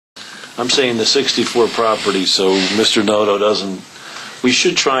I'm saying the 64 properties, so Mr. Noto doesn't, we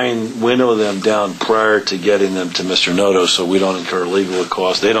should try and winnow them down prior to getting them to Mr. Noto so we don't incur legal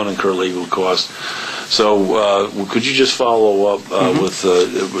costs. They don't incur legal costs. So could you just follow up with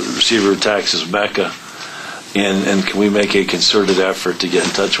Receiver of Taxes, Mecca, and can we make a concerted effort to get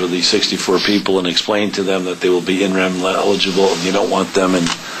in touch with these 64 people and explain to them that they will be in-rem eligible and you don't want them, and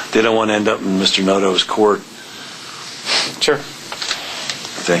they don't want to end up in Mr. Noto's court? Sure.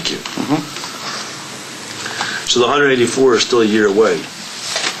 Thank you. So the 184 is still a year away.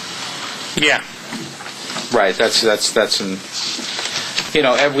 Yeah. Right. That's an,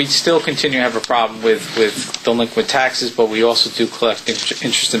 we still continue to have a problem with delinquent taxes, but we also do collect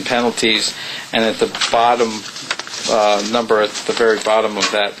interest and penalties. And at the bottom number, at the very bottom of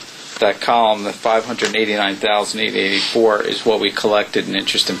that column, the $589,884 is what we collected in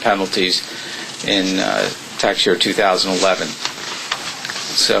interest and penalties in tax year 2011.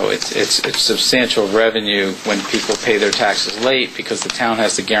 So it's substantial revenue when people pay their taxes late, because the town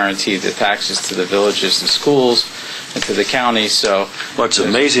has to guarantee the taxes to the villages and schools and to the county. So, well, it's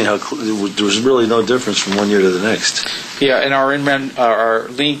amazing how there was really no difference from one year to the next. Yeah, and our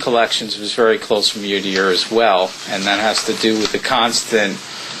lien collections was very close from year to year as well, and that has to do with the constant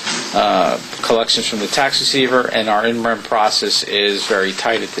collections from the tax receiver, and our in-rem process is very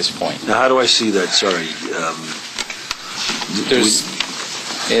tight at this point. Now, how do I see that? Sorry.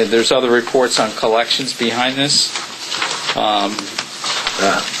 There's other reports on collections behind this.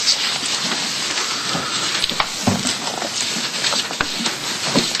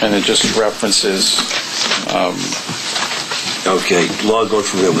 And it just references. Okay, I'll go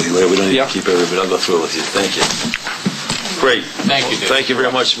through it with you later. We don't need to keep everybody. I'll go through it with you. Thank you. Great. Thank you, Dave. Thank you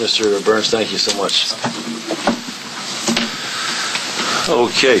very much, Mr. Byrnes. Thank you so much.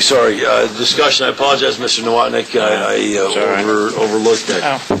 Okay, sorry. Discussion. I apologize, Mr. Nowotnik. I overlooked that.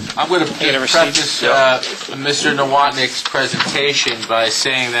 I'm going to preface Mr. Nowotnik's presentation by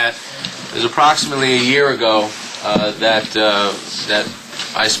saying that it was approximately a year ago that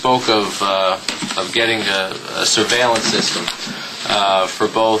I spoke of getting a surveillance system for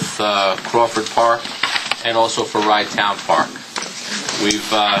both Crawford Park and also for Rydetown Park.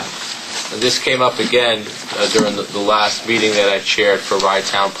 This came up again during the last meeting that I chaired for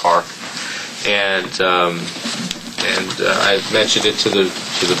Rydetown Park, and I mentioned it to the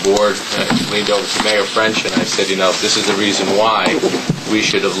board. I leaned over to Mayor French and I said, this is the reason why we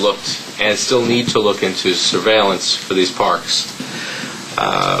should have looked and still need to look into surveillance for these parks.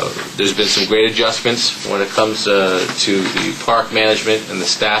 There's been some great adjustments when it comes to the park management and the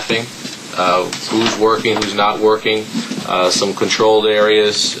staffing. Who's working, who's not working, some controlled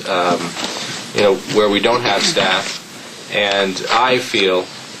areas, where we don't have staff. And I feel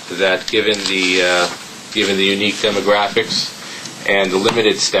that given the unique demographics and the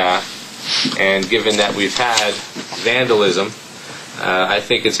limited staff, and given that we've had vandalism, I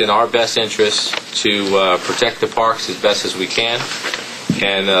think it's in our best interest to protect the parks as best as we can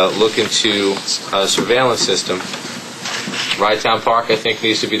and look into a surveillance system. Rydetown Park, I think,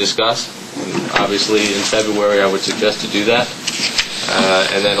 needs to be discussed. And obviously, in February, I would suggest to do that.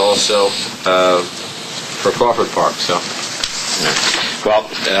 And then also for Crawford Park. So, well,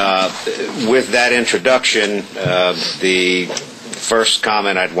 with that introduction, the first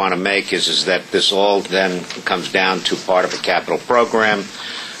comment I'd want to make is that this all then comes down to part of a capital program.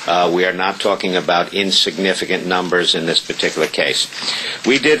 We are not talking about insignificant numbers in this particular case.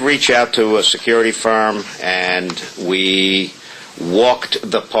 We did reach out to a security firm, and we walked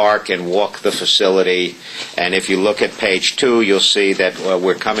the park and walked the facility. And if you look at page 2, you'll see that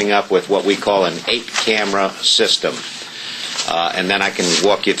we're coming up with what we call an 8-camera system. And then I can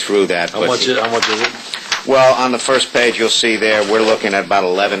walk you through that. How much is it? Well, on the first page, you'll see there we're looking at about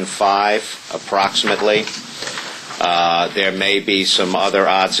 11.5 approximately. There may be some other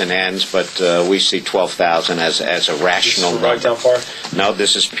odds and ends, but we see 12,000 as a rational number. This is for Rydetown Park? No,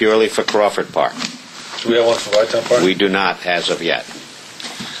 this is purely for Crawford Park. Do we have one for Rydetown Park? We do not as of yet.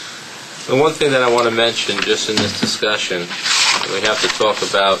 the one thing that I want to mention just in this discussion, we have to talk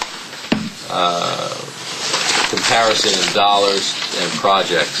about comparison in dollars and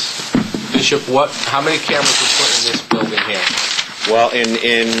projects. Bishop, how many cameras were put in this building here? Well, in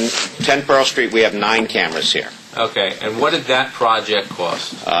 10 Pearl Street, we have 9 cameras here. Okay, and what did that project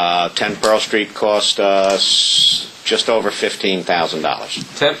cost? 10 Pearl Street cost us just over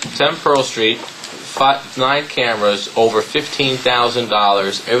 $15,000. 10 Pearl Street, 9 cameras, over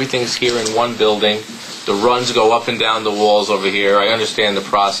 $15,000. Everything's here in one building. The runs go up and down the walls over here. I understand the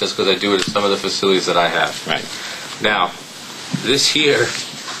process because I do it at some of the facilities that I have. Right. Now, this here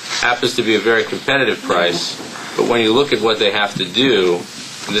happens to be a very competitive price, but when you look at what they have to do,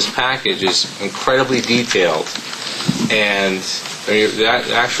 this package is incredibly detailed, and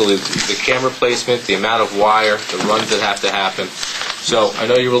actually the camera placement, the amount of wire, the runs that have to happen. So I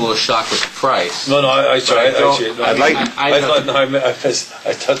know you were a little shocked with the price. No, I thought it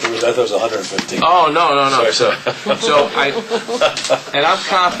was 150. Oh, no. Sorry. So and I'm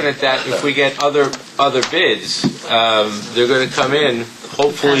confident that if we get other bids, they're going to come in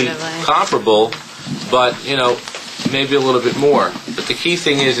hopefully comparable, but maybe a little bit more. But the key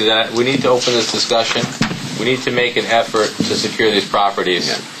thing is that we need to open this discussion. We need to make an effort to secure these properties,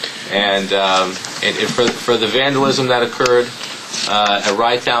 and for the vandalism that occurred at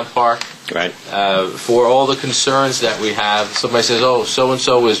Rydtown Park. Right. For all the concerns that we have, somebody says, "Oh, so and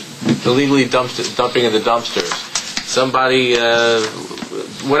so is illegally dumping in the dumpsters." Somebody,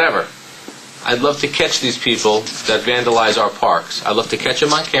 whatever. I'd love to catch these people that vandalize our parks. I'd love to catch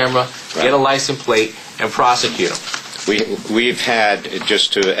them on camera, get a license plate, and prosecute them. We've had,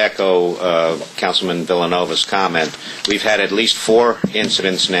 just to echo Councilman Villanova's comment, we've had at least 4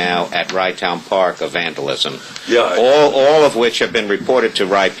 incidents now at Rydtown Park of vandalism. Yeah. All of which have been reported to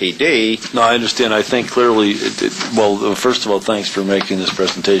RYPD. No, I understand. I think clearly, well, first of all, thanks for making this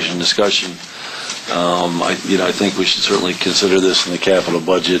presentation and discussion. I think we should certainly consider this in the capital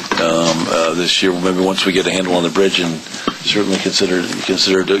budget this year. Maybe once we get a handle on the bridge, and certainly consider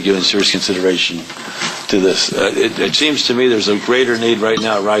giving serious consideration to this. It seems to me there's a greater need right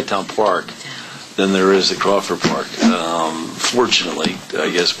now at Rydtown Park than there is at Crawford Park. Fortunately, I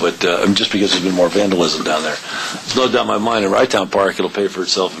guess, but just because there's been more vandalism down there. There's no doubt in my mind at Rydtown Park it'll pay for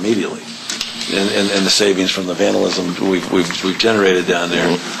itself immediately. And the savings from the vandalism we've generated down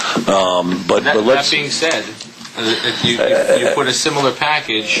there. That being said, you put a similar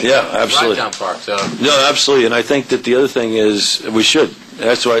package. Yeah, absolutely. Rydtown Park. So. No, absolutely. And I think that the other thing is we should.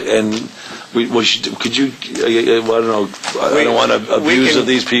 That's why. And we should. Could you? I don't know. I don't want to abuse of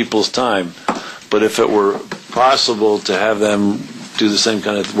these people's time, but if it were possible to have them do the same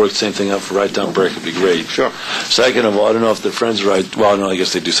kind of work, same thing up for Rydtown Park, it'd be great. Sure. Second of all, I don't know if the Friends are right. Well, no, I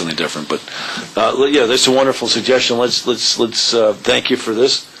guess they do something different. But yeah, that's a wonderful suggestion. Let's thank you for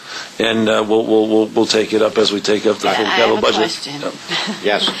this, and we'll take it up as we take up the full capital budget. I have a question.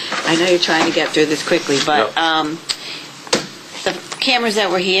 Yes. I know you're trying to get through this quickly, but the cameras that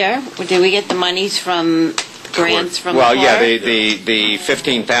were here, did we get the monies from grants from the court? Well, yeah, the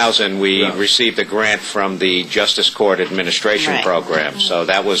 $15,000 we received a grant from the Justice Court Administration Program, so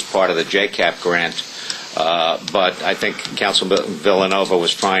that was part of the JCAP grant. But I think Councilman Villanova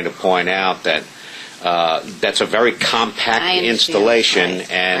was trying to point out that that's a very compact installation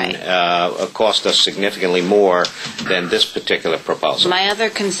and cost us significantly more than this particular proposal. My other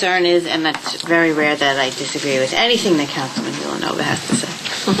concern is, and that's very rare that I disagree with anything that Councilman Villanova has to say.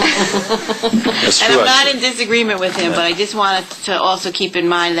 That's and true, I'm not in disagreement with him, but I just wanted to also keep in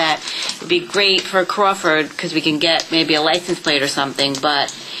mind that it would be great for Crawford because we can get maybe a license plate or something,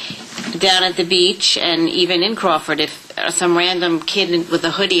 but down at the beach and even in Crawford, if some random kid with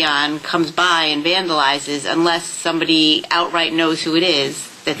a hoodie on comes by and vandalizes, unless somebody outright knows who it is,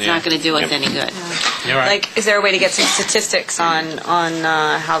 that's not going to do us any good. You're right. Like, is there a way to get some statistics on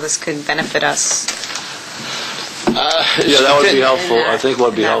how this could benefit us? Yeah, that would be helpful. I think what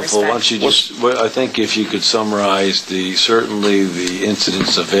would be helpful. respect. Once you I think if you could summarize certainly the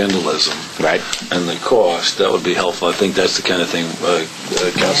incidents of vandalism, and the cost, that would be helpful. I think that's the kind of thing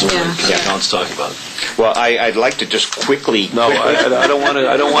Councilman Count's talking about. Well, I'd like to just quickly. No, I don't want to.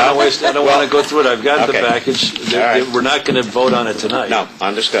 I don't want to waste. I don't want to go through it. I've got the package. We're not going to vote on it tonight. No,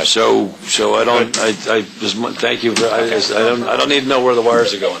 understood. So I don't. I just thank you. I don't need to know where the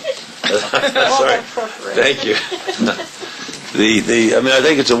wires are going. Sorry. Thank you. I mean, I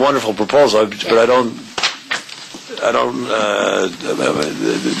think it's a wonderful proposal, but I don't.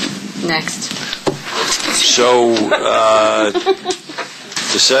 Next. So,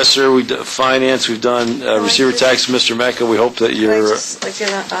 assessor, finance, we've done receiver tax, Mr. Mecca. We hope that you're.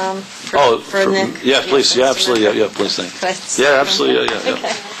 For Nick. Yeah, please. Yeah, absolutely. Yeah, please. Thank you. Yeah, absolutely. Yeah.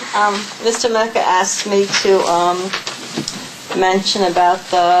 Okay. Mr. Mecca asked me to mention about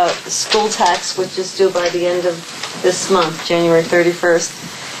the school tax, which is due by the end of this month, January 31st.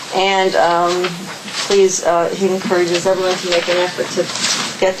 And please, he encourages everyone to make an effort to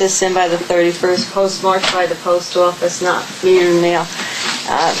get this in by the 31st, postmarked by the post office, not meter mail,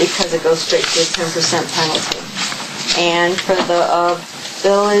 because it goes straight to a 10% penalty. And for the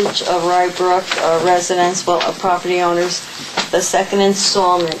Village of Rybrook residents, property owners, the second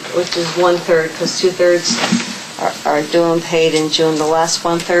installment, which is 1/3, because 2/3 are due and paid in June. The last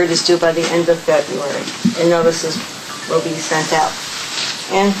 1/3 is due by the end of February, and notices will be sent out.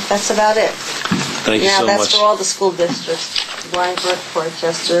 And that's about it. Thank you so much. Now, that's for all the school districts. Wyandotte,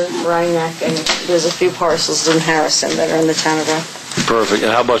 Portchester, Rhinebeck, and there's a few parcels in Harrison that are in the town of Rhinebeck. Perfect.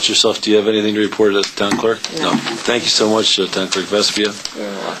 And how about yourself? Do you have anything to report as Town Clerk? No. Thank you so much, Town Clerk Vespia.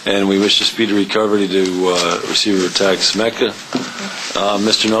 And we wish you speedy recovery to Receiver Tax Mecca.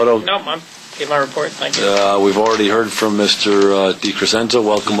 Mr. Noto? No, I'm gave my report. Thank you. We've already heard from Mr. DiCrescento.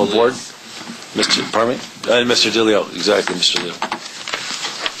 Welcome aboard. Pardon me? Mr. DeLeo. Exactly, Mr. DeLeo.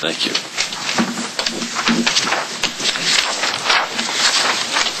 Thank you.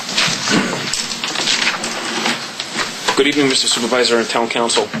 Good evening, Mr. Supervisor and Town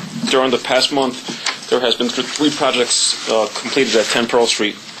Council. During the past month, there has been 3 projects completed at 10 Pearl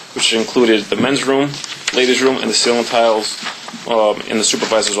Street, which included the men's room, ladies' room, and the ceiling tiles in the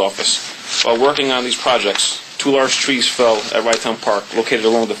supervisor's office. While working on these projects, 2 large trees fell at Right Town Park, located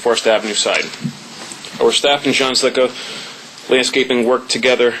along the 1st Avenue side. Our staff and John Zlicka Landscaping worked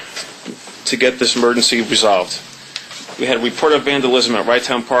together to get this emergency resolved. We had a report of vandalism at Right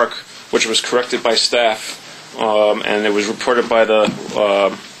Town Park, which was corrected by staff, and it was reported by the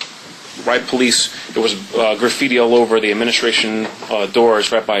Wright Police. There was graffiti all over the administration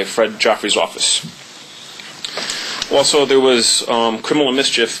doors right by Fred Joffrey's office. Also, there was criminal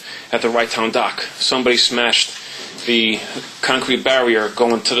mischief at the Wright Town dock. Somebody smashed the concrete barrier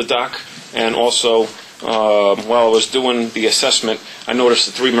going to the dock, and also, while I was doing the assessment, I noticed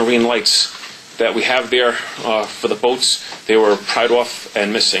the 3 marine lights that we have there for the boats. They were pried off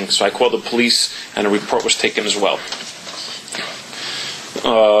and missing, so I called the police, and a report was taken as well.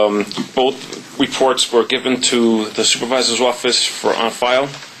 Both reports were given to the supervisor's office for on file.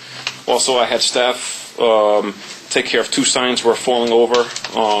 Also, I had staff take care of 2 signs were falling over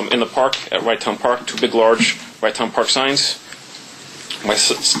in the park at Right Town Park, 2 big, large Right Town Park signs. My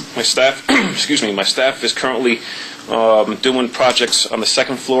staff, my staff is currently doing projects on the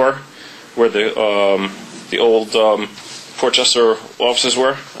 2nd floor where the old Portchester offices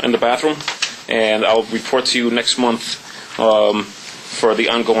were in the bathroom, and I'll report to you next month for the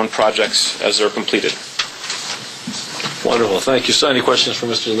ongoing projects as they're completed. Wonderful. Thank you. So, any questions for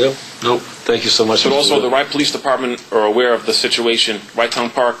Mr. DeLeo? Nope. Thank you so much. But also, the Wright Police Department are aware of the situation. Right Town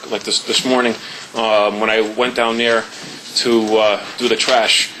Park, like this morning, when I went down there to do the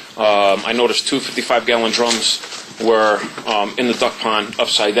trash, I noticed 2 55-gallon drums were in the duck pond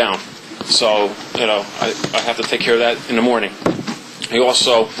upside down. So, I have to take care of that in the morning. We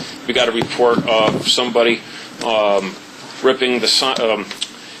got a report of somebody ripping the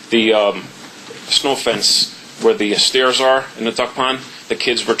snow fence where the stairs are in the duck pond. The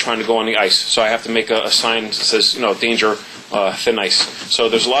kids were trying to go on the ice. So I have to make a sign that says, danger, thin ice. So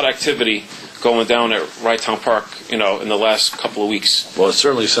there's a lot of activity going down at Right Town Park, in the last couple of weeks. Well, it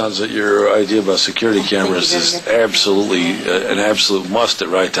certainly sounds that your idea about security cameras is absolutely an absolute must at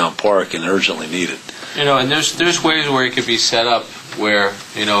Right Town Park and urgently needed. And there's ways where it could be set up where,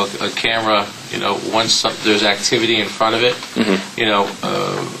 a camera, once there's activity in front of it,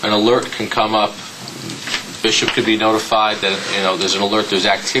 an alert can come up. Bishop could be notified that, there's an alert, there's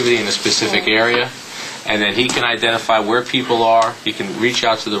activity in a specific area, and then he can identify where people are. He can reach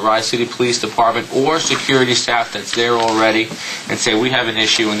out to the Rye City Police Department or security staff that's there already and say, we have an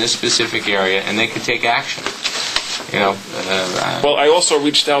issue in this specific area, and they can take action. Well, I also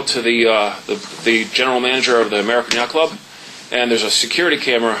reached out to the general manager of the American Yacht Club, and there's a security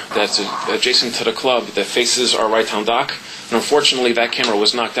camera that's adjacent to the club that faces our Right Town dock, and unfortunately that camera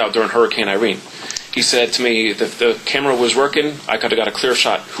was knocked out during Hurricane Irene. He said to me that if the camera was working, I could have got a clear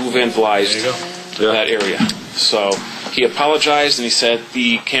shot who vandalized that area. So he apologized, and he said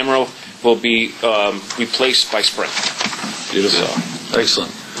the camera will be replaced by spring. Beautiful.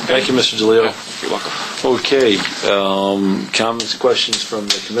 Excellent. Thank you, Mr. DeLeo. You're welcome. Okay. Comments, questions from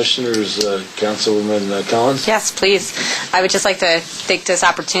the commissioners? Councilwoman Collins? Yes, please. I would just like to take this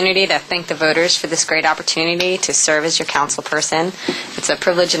opportunity to thank the voters for this great opportunity to serve as your council person. It's a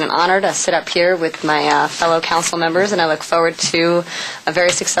privilege and an honor to sit up here with my fellow council members, and I look forward to a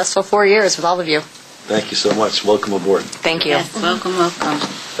very successful 4 years with all of you. Thank you so much. Welcome aboard. Thank you. Yes, welcome.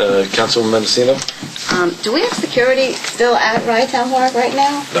 Councilwoman Mendocino? Do we have security still at Right Town Park right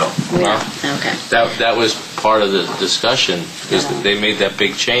now? No. We don't. Okay. That was part of the discussion, because they made that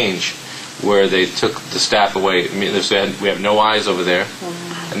big change where they took the staff away. I mean, they said we have no eyes over there,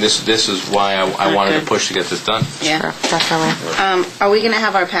 and this is why I wanted to push to get this done. Yeah. Sure, definitely. Are we going to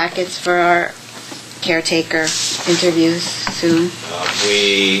have our packets for our caretaker interviews soon?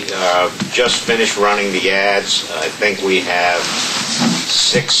 We just finished running the ads. I think we have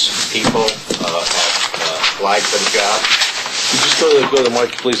 6 people applied for the job. Just go to the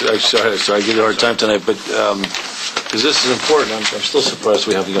mic, please. Sorry, I give you a hard time tonight, but because this is important. I'm still surprised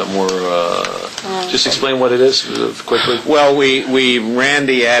we haven't got more. Just explain what it is quickly. Well, we ran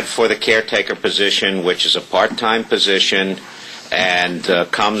the ad for the caretaker position, which is a part-time position, and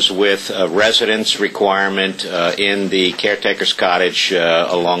comes with a residence requirement in the caretaker's cottage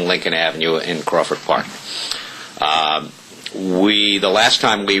along Lincoln Avenue in Crawford Park. The last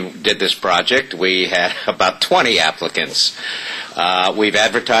time we did this project, we had about 20 applicants. We've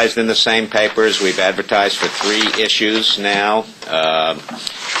advertised in the same papers. We've advertised for 3 issues now.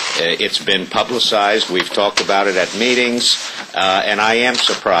 It's been publicized. We've talked about it at meetings. And I am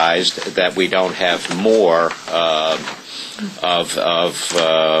surprised that we don't have more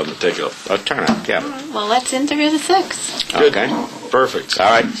turnout. Yeah. Well, let's interview the 6. Okay. Perfect. All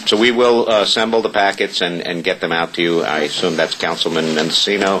right. So we will assemble the packets and get them out to you. I assume that's Councilman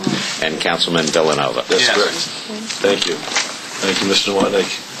Mendocino and Councilman Villanova. That's correct. Thank you. Thank you, Mr. Watnick.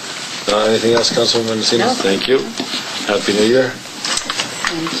 Anything else, Councilman Mendocino? No. Thank you. Happy New Year.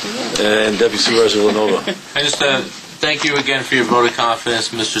 Thank you. And Deputy Supervisor Villanova. I just thank you again for your vote of confidence,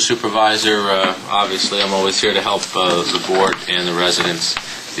 Mr. Supervisor. Obviously, I'm always here to help the board and the residents.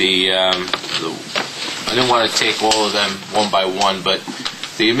 I didn't want to take all of them one by one, but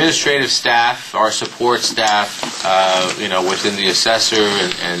the administrative staff, our support staff, within the assessor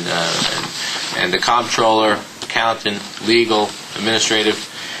and the comptroller, accountant, legal, administrative,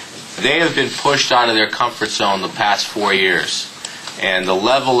 they have been pushed out of their comfort zone the past 4 years. And the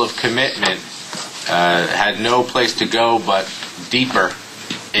level of commitment had no place to go but deeper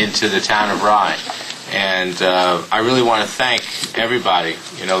into the town of Rye. And I really want to thank everybody.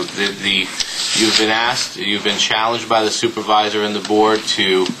 You've been asked, you've been challenged by the supervisor and the board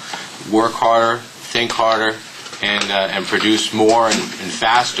to work harder, think harder, and produce more and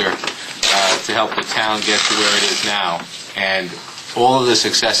faster to help the town get to where it is now. And all of the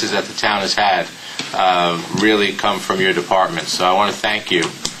successes that the town has had really come from your department. So I want to thank you,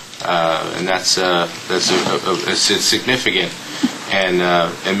 and that's significant, and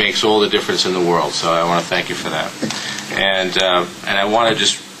it makes all the difference in the world. So I want to thank you for that. And I want to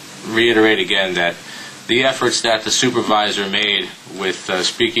just reiterate again that the efforts that the supervisor made with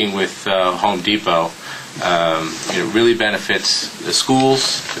speaking with Home Depot, it really benefits the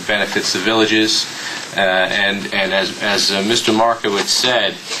schools, it benefits the villages, and as Mr. Markowitz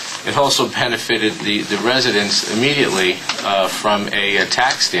said, it also benefited the residents immediately from a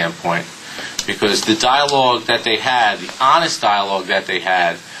tax standpoint, because the dialogue that they had, the honest dialogue that they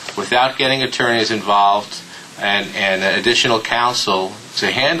had, without getting attorneys involved and additional counsel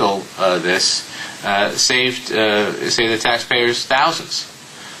to handle this, saved the taxpayers thousands.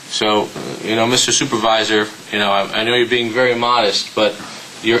 So, Mr. Supervisor, I know you're being very modest, but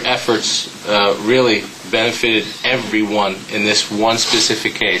your efforts really benefited everyone in this one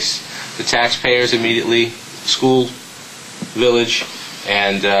specific case. The taxpayers immediately, school, village,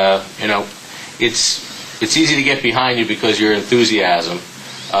 and it's easy to get behind you because of your enthusiasm.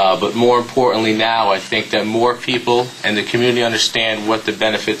 But more importantly now, I think that more people and the community understand what the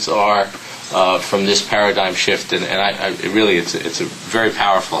benefits are from this paradigm shift, and it's very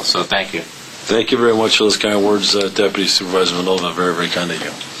powerful. So thank you. Thank you very much for those kind words, Deputy Supervisor Villanova. Very, very kind of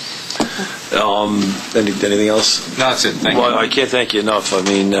you. Anything else? No, that's it. Thank you. I can't thank you enough. I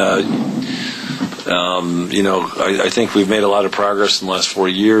mean, I think we've made a lot of progress in the last 4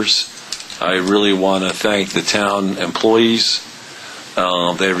 years. I really want to thank the town employees.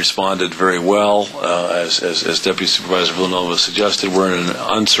 They responded very well. As Deputy Supervisor Villanova suggested, we're in an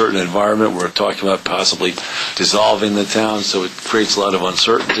uncertain environment. We're talking about possibly dissolving the town, so it creates a lot of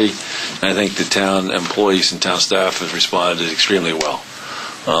uncertainty. And I think the town employees and town staff have responded extremely well.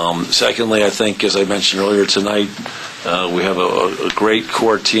 Secondly, I think, as I mentioned earlier tonight, we have a great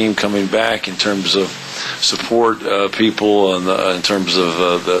core team coming back in terms of support people and in terms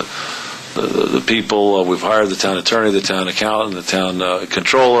of the people. We've hired the town attorney, the town accountant, the town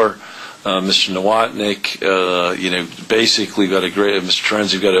controller, Mr. Nowotnik. Basically got a great, Mr.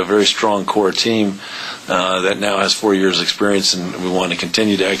 Trends, you've got a very strong core team that now has 4 years experience, and we want to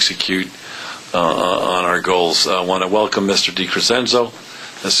continue to execute on our goals. I want to welcome Mr. DiCrescenzo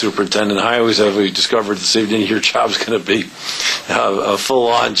as Superintendent of Highways. As we discovered this evening, your job's going to be a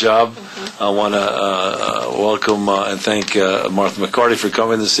full-on job. I want to welcome and thank Martha McCarty for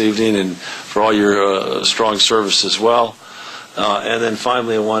coming this evening and for all your strong service as well. And then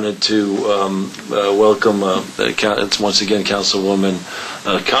finally, I wanted to welcome once again Councilwoman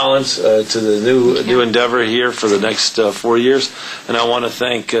Collins to the new endeavor here for the next 4 years. And I want to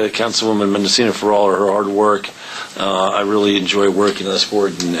thank Councilwoman Mendocino for all of her hard work I really enjoy working on this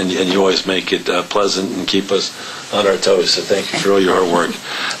board, and you always make it pleasant and keep us on our toes. So thank you for all your hard work.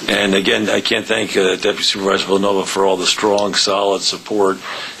 And again, I can't thank Deputy Supervisor Villanova for all the strong, solid support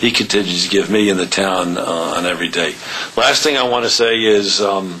he continues to give me in the town on every day. Last thing I want to say is,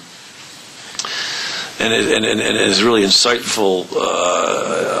 and is really insightful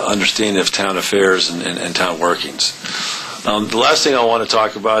understanding of town affairs and town workings. The last thing I want to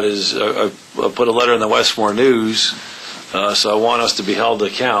talk about is I put a letter in the Westmore News, so I want us to be held to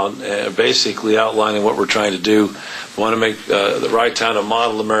account, basically outlining what we're trying to do. We want to make the Rye Town a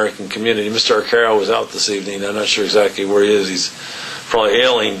model American community. Mr. Arcaro was out this evening. I'm not sure exactly where he is. He's probably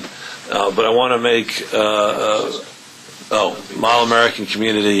ailing, but I want to make model American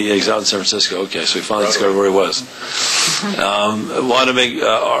community. He's out in San Francisco. Okay, so we finally discovered where he was. I want to make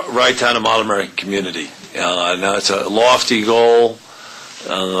Rye Town a model American community. Now, it's a lofty goal.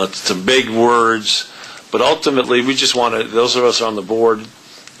 It's some big words. But ultimately, we just want to, those of us on the board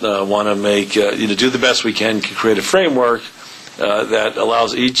want to make, do the best we can to create a framework that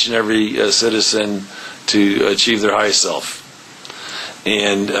allows each and every citizen to achieve their highest self.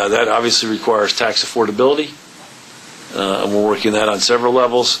 And that obviously requires tax affordability. And we're working that on several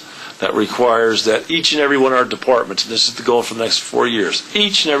levels. That requires that each and every one of our departments, and this is the goal for the next 4 years,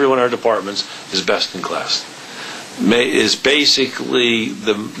 each and every one of our departments is best in class. Is basically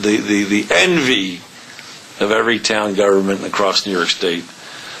the envy of every town government across New York State.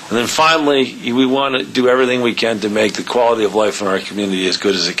 And then finally, we want to do everything we can to make the quality of life in our community as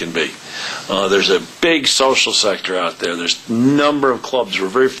good as it can be. There's a big social sector out there. There's a number of clubs. We're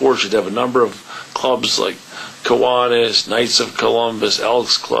very fortunate to have a number of clubs like Kiwanis, Knights of Columbus,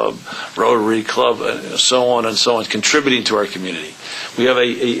 Elks Club, Rotary Club, and so on, contributing to our community. We have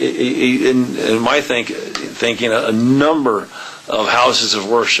in my thinking, a number of houses of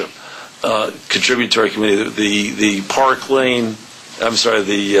worship contribute to our community. The Park Lane,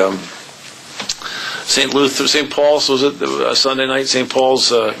 the St. Paul's, was it Sunday night? St.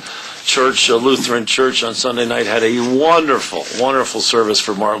 Paul's Church, Lutheran Church on Sunday night had a wonderful, wonderful service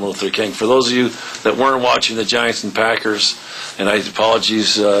for Martin Luther King. For those of you that weren't watching the Giants and Packers, and I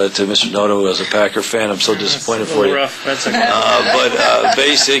apologize to Mr. Noto as a Packer fan, I'm so disappointed for you. Rough. That's okay. But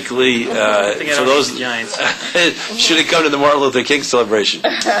basically, for those Giants, should have come to the Martin Luther King celebration.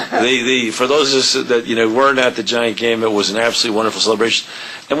 For those of us that weren't at the Giant game, it was an absolutely wonderful celebration.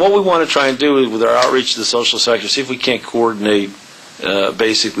 And what we want to try and do with our outreach to the social sector, see if we can't coordinate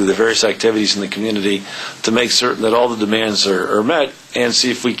basically the various activities in the community to make certain that all the demands are met, and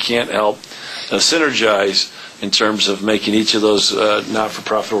see if we can't help synergize in terms of making each of those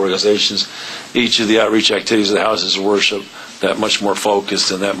not-for-profit organizations, each of the outreach activities of the houses of worship, that much more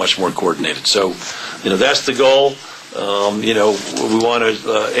focused and that much more coordinated. So, that's the goal. We want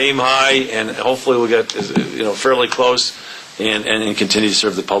to aim high, and hopefully we'll get fairly close and continue to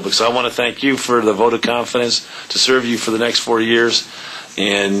serve the public. So I want to thank you for the vote of confidence to serve you for the next 4 years,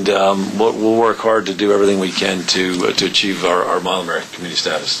 and we'll work hard to do everything we can to achieve our model American community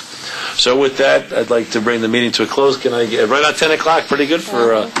status. So with that, I'd like to bring the meeting to a close. Can I get right on 10 o'clock? Pretty good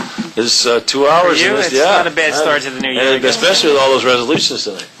for this 2 hours. For you, it's not a bad start to the new year. And especially with all those resolutions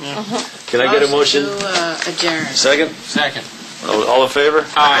tonight. Yeah. Can I get a motion? To adjourn. Second? Second. All in favor?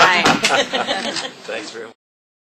 Aye. Thanks very much.